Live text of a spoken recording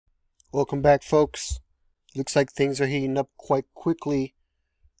Welcome back, folks. Looks like things are heating up quite quickly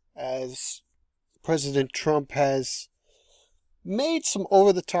as President Trump has made some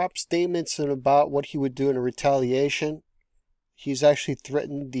over-the-top statements about what he would do in a retaliation. He's actually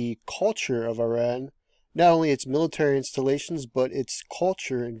threatened the culture of Iran, not only its military installations, but its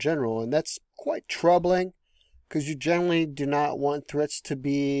culture in general. And that's quite troubling because you generally do not want threats to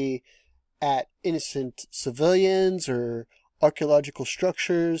be at innocent civilians or archaeological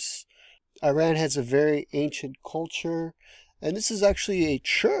structures. Iran has a very ancient culture, and this is actually a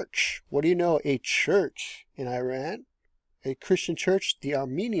church. What do you know? A church in Iran, a Christian church, the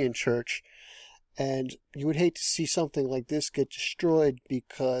Armenian church, and you would hate to see something like this get destroyed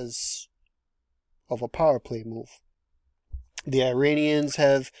because of a power play move. The Iranians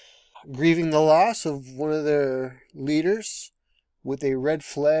have grieving the loss of one of their leaders with a red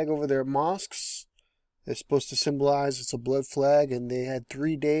flag over their mosques. It's supposed to symbolize it's a blood flag, and they had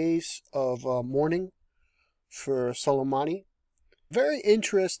 3 days of mourning for Soleimani. Very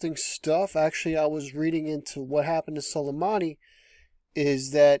interesting stuff. Actually, I was reading into what happened to Soleimani is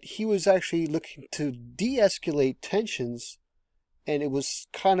that he was actually looking to de-escalate tensions, and it was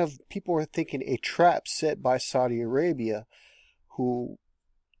kind of, people were thinking, a trap set by Saudi Arabia, who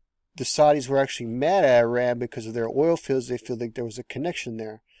the Saudis were actually mad at Iran because of their oil fields. They feel like there was a connection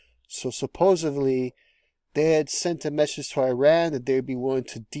there. So supposedly they had sent a message to Iran that they'd be willing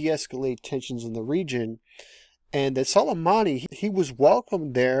to de-escalate tensions in the region, and that Soleimani, he was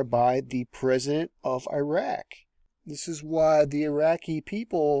welcomed there by the president of Iraq. This is why the Iraqi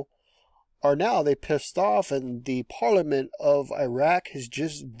people are now, they pissed off, and the parliament of Iraq has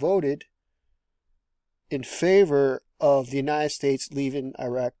just voted in favor of the United States leaving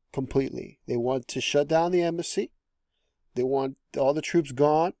Iraq completely. They want to shut down the embassy. They want all the troops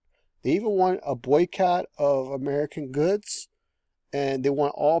gone. They even want a boycott of American goods, and they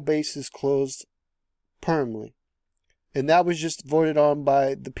want all bases closed permanently. And that was just voted on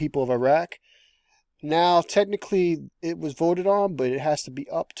by the people of Iraq. Now, technically, it was voted on, but it has to be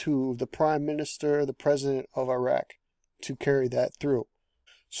up to the Prime Minister, the President of Iraq, to carry that through.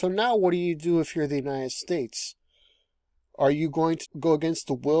 So now what do you do if you're the United States? Are you going to go against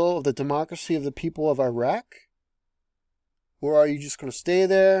the will of the democracy of the people of Iraq? Or are you just going to stay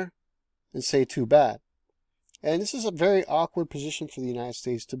there and say too bad? And this is a very awkward position for the United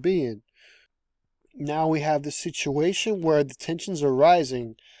States to be in. Now we have this situation where the tensions are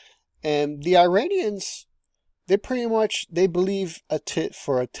rising, and the Iranians, they believe a tit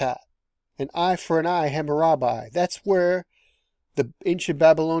for a tat, an eye for an eye, Hammurabi. That's where the ancient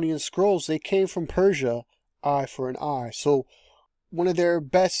Babylonian scrolls, they came from Persia, eye for an eye. So one of their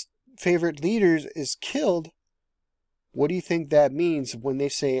best favorite leaders is killed. What do you think that means when they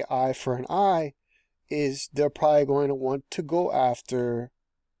say eye for an eye? Is they're probably going to want to go after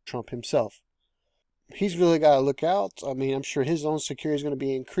Trump himself. He's really got to look out. I mean, I'm sure his own security is going to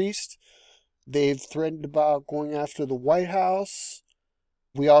be increased. They've threatened about going after the White House.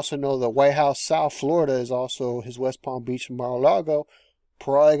 We also know the White House South Florida is also his West Palm Beach and Mar-a-Lago.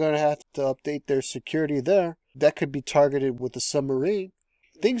 Probably going to have to update their security there. That could be targeted with a submarine.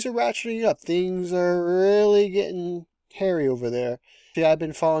 Things are ratcheting up. Things are really getting hairy over there. See, I've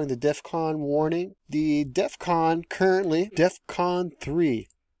been following the Defcon warning. The Defcon currently, Defcon 3.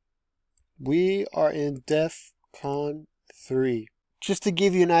 We are in Defcon 3. Just to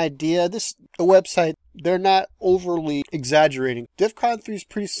give you an idea, a website, they're not overly exaggerating. Defcon 3 is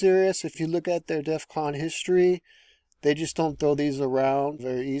pretty serious. If you look at their Defcon history, they just don't throw these around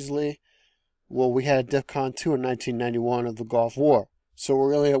very easily. Well, we had Defcon 2 in 1991 of the Gulf War. So we're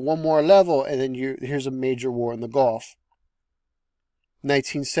really at one more level, and then here's a major war in the Gulf.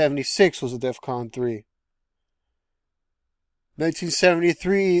 1976 was a Defcon 3.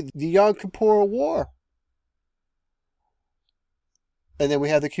 1973, the Yom Kippur War. And then we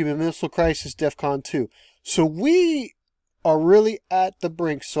have the Cuban Missile Crisis, Defcon 2. So we are really at the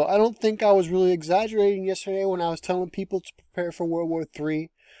brink. So I don't think I was really exaggerating yesterday when I was telling people to prepare for World War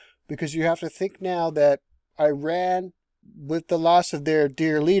III. Because you have to think now that Iran, with the loss of their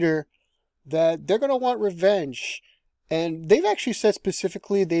dear leader, that they're going to want revenge. And they've actually said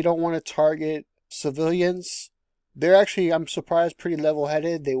specifically they don't want to target civilians. They're actually, I'm surprised, pretty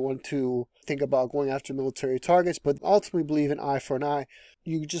level-headed. They want to think about going after military targets, but ultimately believe in eye for an eye.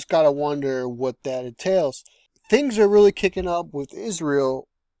 You just got to wonder what that entails. Things are really kicking up with Israel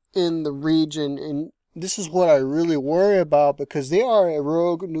in the region, and this is what I really worry about because they are a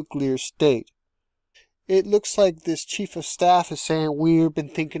rogue nuclear state. It looks like this chief of staff is saying we've been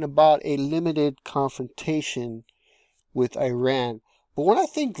thinking about a limited confrontation with Iran. But when I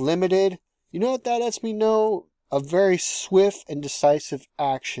think limited, you know what that lets me know? A very swift and decisive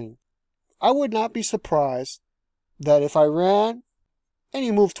action. I would not be surprised that if Iran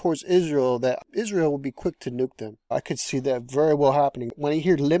any move towards Israel, that Israel would be quick to nuke them. I could see that very well happening. When I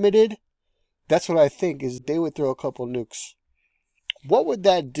hear limited, that's what I think, is they would throw a couple nukes. What would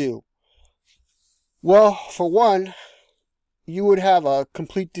that do? Well, for one, you would have a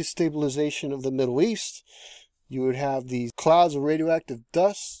complete destabilization of the Middle East. You would have these clouds of radioactive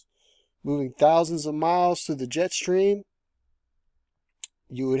dust moving thousands of miles through the jet stream.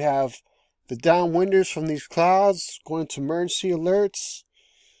 You would have the downwinders from these clouds going to emergency alerts.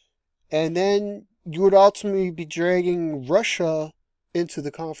 And then you would ultimately be dragging Russia into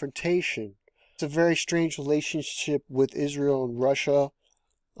the confrontation. It's a very strange relationship with Israel and Russia.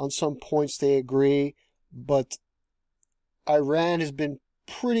 On some points they agree, but Iran has been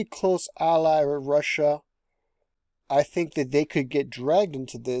pretty close ally with Russia. I think that they could get dragged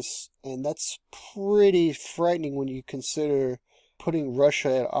into this, and that's pretty frightening when you consider putting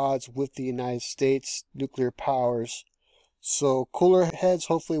Russia at odds with the United States, nuclear powers. So cooler heads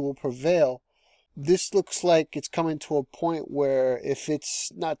hopefully will prevail. This looks like it's coming to a point where if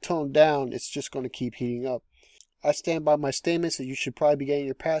it's not toned down, it's just going to keep heating up. I stand by my statements that you should probably be getting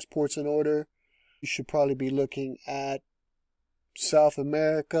your passports in order. You should probably be looking at South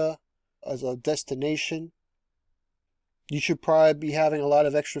America as a destination. You should probably be having a lot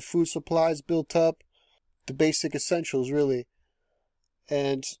of extra food supplies built up. The basic essentials, really.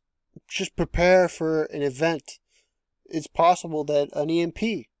 And just prepare for an event. It's possible that an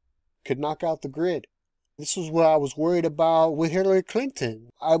EMP could knock out the grid. This was what I was worried about with Hillary Clinton.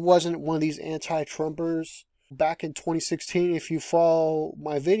 I wasn't one of these anti-Trumpers. Back in 2016, if you follow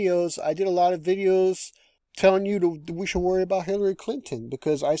my videos, I did a lot of videos telling you we should worry about Hillary Clinton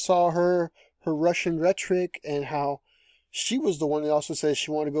because I saw her Russian rhetoric and how she was the one that also said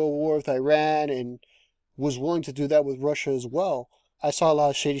she wanted to go to war with Iran and was willing to do that with Russia as well. I saw a lot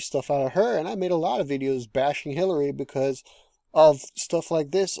of shady stuff out of her, and I made a lot of videos bashing Hillary because of stuff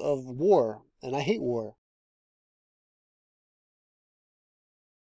like this, of war. And I hate war.